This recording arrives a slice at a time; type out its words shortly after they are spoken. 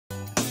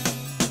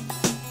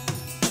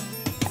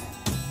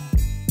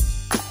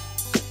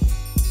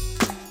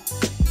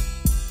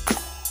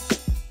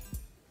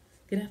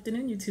Good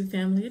afternoon, YouTube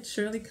family. It's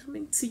Shirley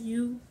coming to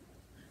you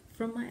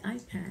from my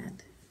iPad.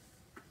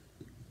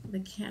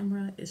 The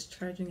camera is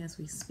charging as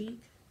we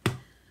speak. I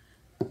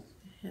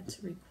had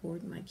to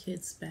record my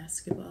kids'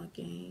 basketball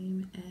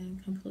game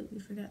and completely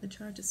forgot to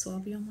charge it, so I'll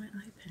be on my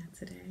iPad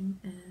today.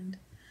 And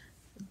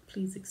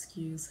please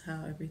excuse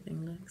how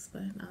everything looks,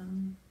 but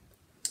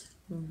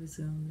we'll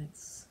resume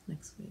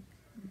next week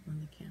on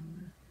the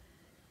camera.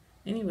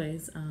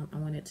 Anyways, I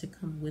wanted to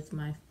come with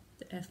my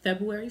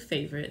February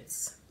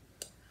favorites.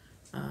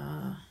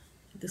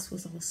 This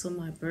was also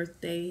my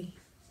birthday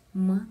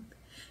month,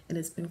 and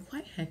it's been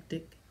quite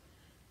hectic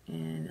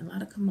and a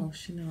lot of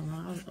commotion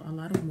and a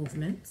lot of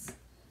movements.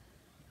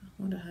 I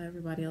wonder how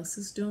everybody else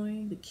is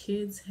doing. The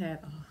kids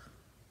had all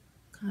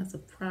kinds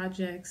of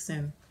projects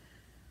and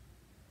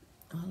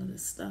all of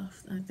this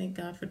stuff. I thank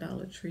God for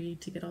Dollar Tree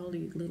to get all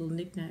these little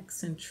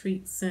knickknacks and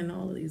treats and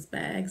all of these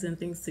bags and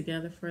things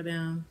together for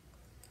them.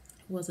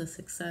 It was a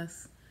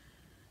success.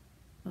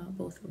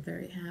 Both were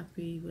very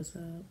happy with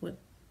what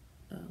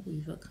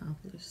we've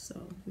accomplished,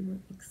 so we were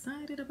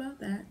excited about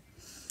that.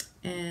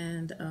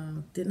 And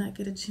did not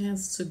get a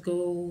chance to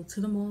go to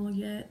the mall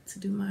yet to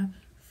do my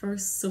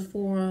first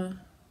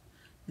Sephora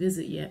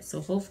visit yet, so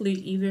hopefully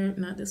either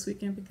not this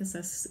weekend, because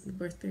that's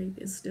birthday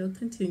is still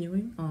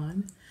continuing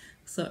on,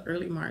 so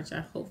early March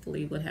I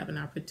hopefully would have an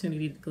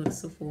opportunity to go to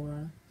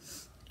Sephora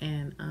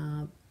and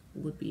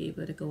would be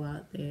able to go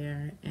out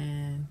there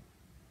and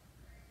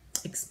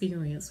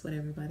experience what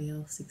everybody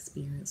else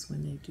experienced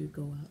when they do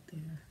go out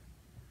there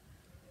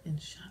and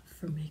shop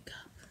for makeup.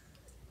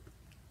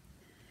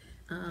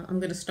 I'm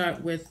going to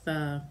start with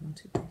the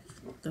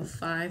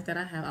 5 that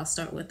I have. I'll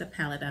start with the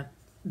palette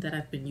that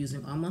I've been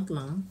using all month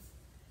long,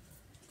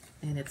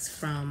 and it's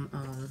from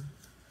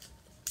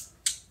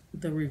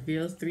the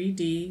Reveal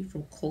 3D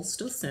from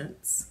Coastal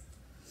Scents,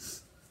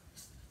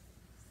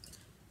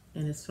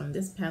 and it's from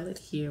this palette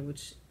here,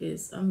 which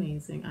is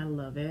amazing. I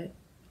love it.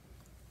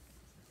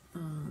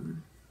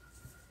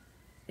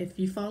 If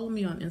you follow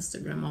me on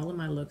Instagram, all of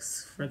my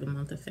looks for the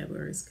month of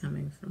February is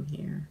coming from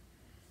here.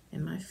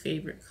 And my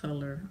favorite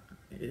color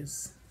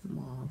is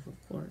mauve,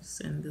 of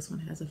course. And this one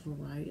has a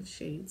variety of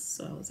shades,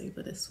 so I was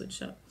able to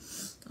switch up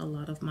a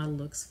lot of my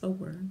looks for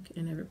work,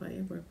 and everybody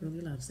at work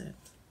really loves it.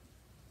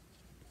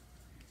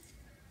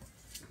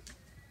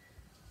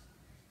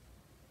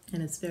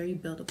 And it's very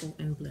buildable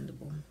and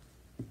blendable.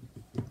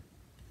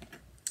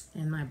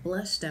 And my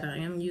blush that I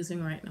am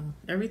using right now,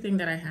 everything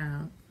that I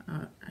have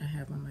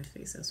on my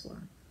face as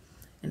well.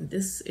 And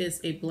this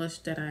is a blush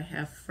that I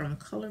have from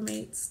Color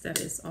Mates that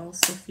is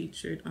also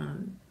featured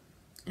on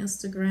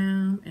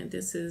Instagram. And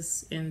this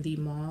is in the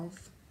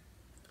Mauve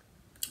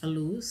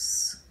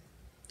Loose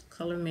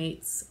Color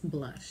Mates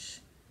blush.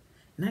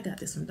 And I got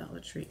this from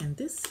Dollar Tree. And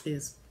this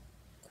is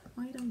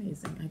quite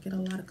amazing. I get a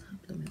lot of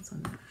compliments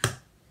on that.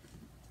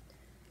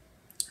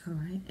 All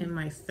right. And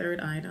my third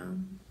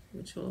item,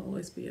 which will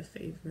always be a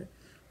favorite,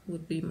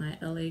 would be my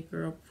LA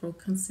Girl Pro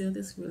Conceal.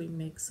 This really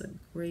makes a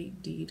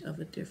great deed of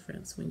a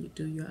difference when you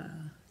do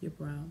your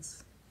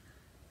brows.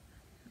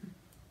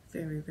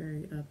 Very,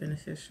 very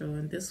beneficial.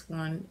 And this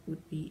one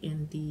would be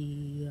in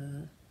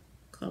the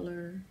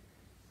color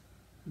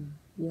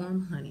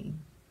Warm Honey.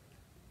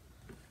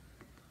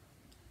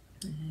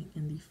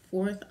 And the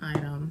fourth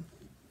item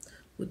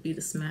would be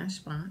the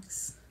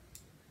Smashbox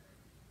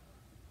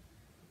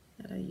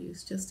that I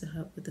use just to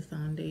help with the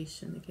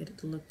foundation to get it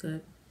to look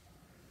good.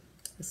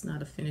 It's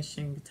not a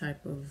finishing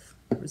type of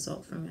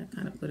result for me. I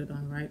kind of put it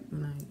on right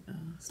when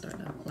I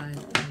start applying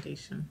the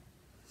foundation.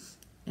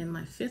 And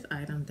my fifth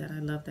item that I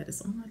love that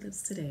is on my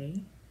lips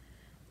today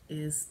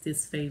is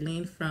this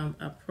Vaseline from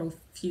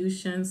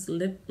Profusion's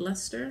Lip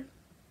Luster.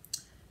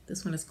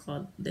 This one is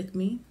called Lick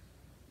Me.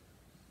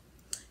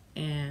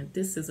 And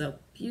this is a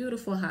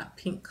beautiful hot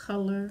pink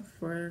color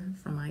from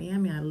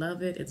Miami. I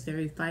love it. It's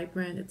very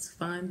vibrant. It's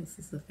fun. This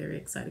is a very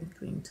exciting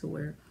thing to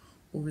wear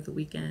over the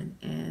weekend.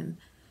 And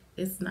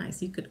it's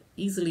nice. You could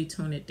easily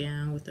tone it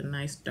down with a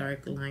nice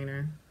dark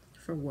liner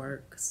for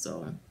work.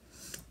 So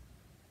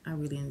I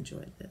really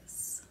enjoyed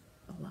this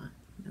a lot.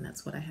 And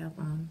that's what I have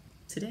on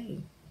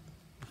today.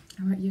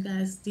 All right, you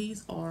guys,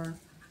 these are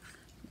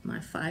my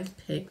 5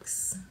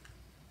 picks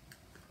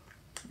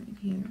right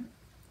here.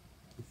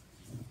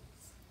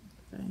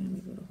 If I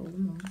am able to hold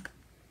them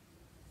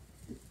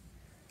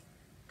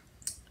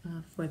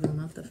on. For the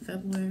month of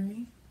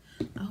February.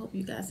 I hope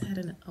you guys had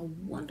a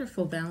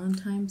wonderful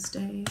Valentine's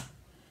Day.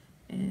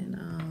 And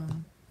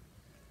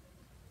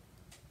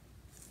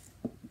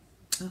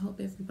I hope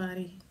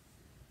everybody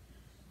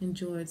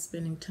enjoyed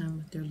spending time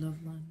with their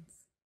loved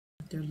ones,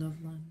 their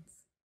loved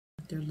ones,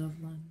 their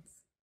loved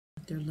ones,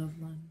 their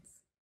loved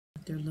ones,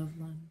 their loved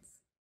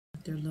ones,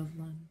 their loved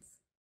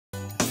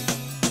ones.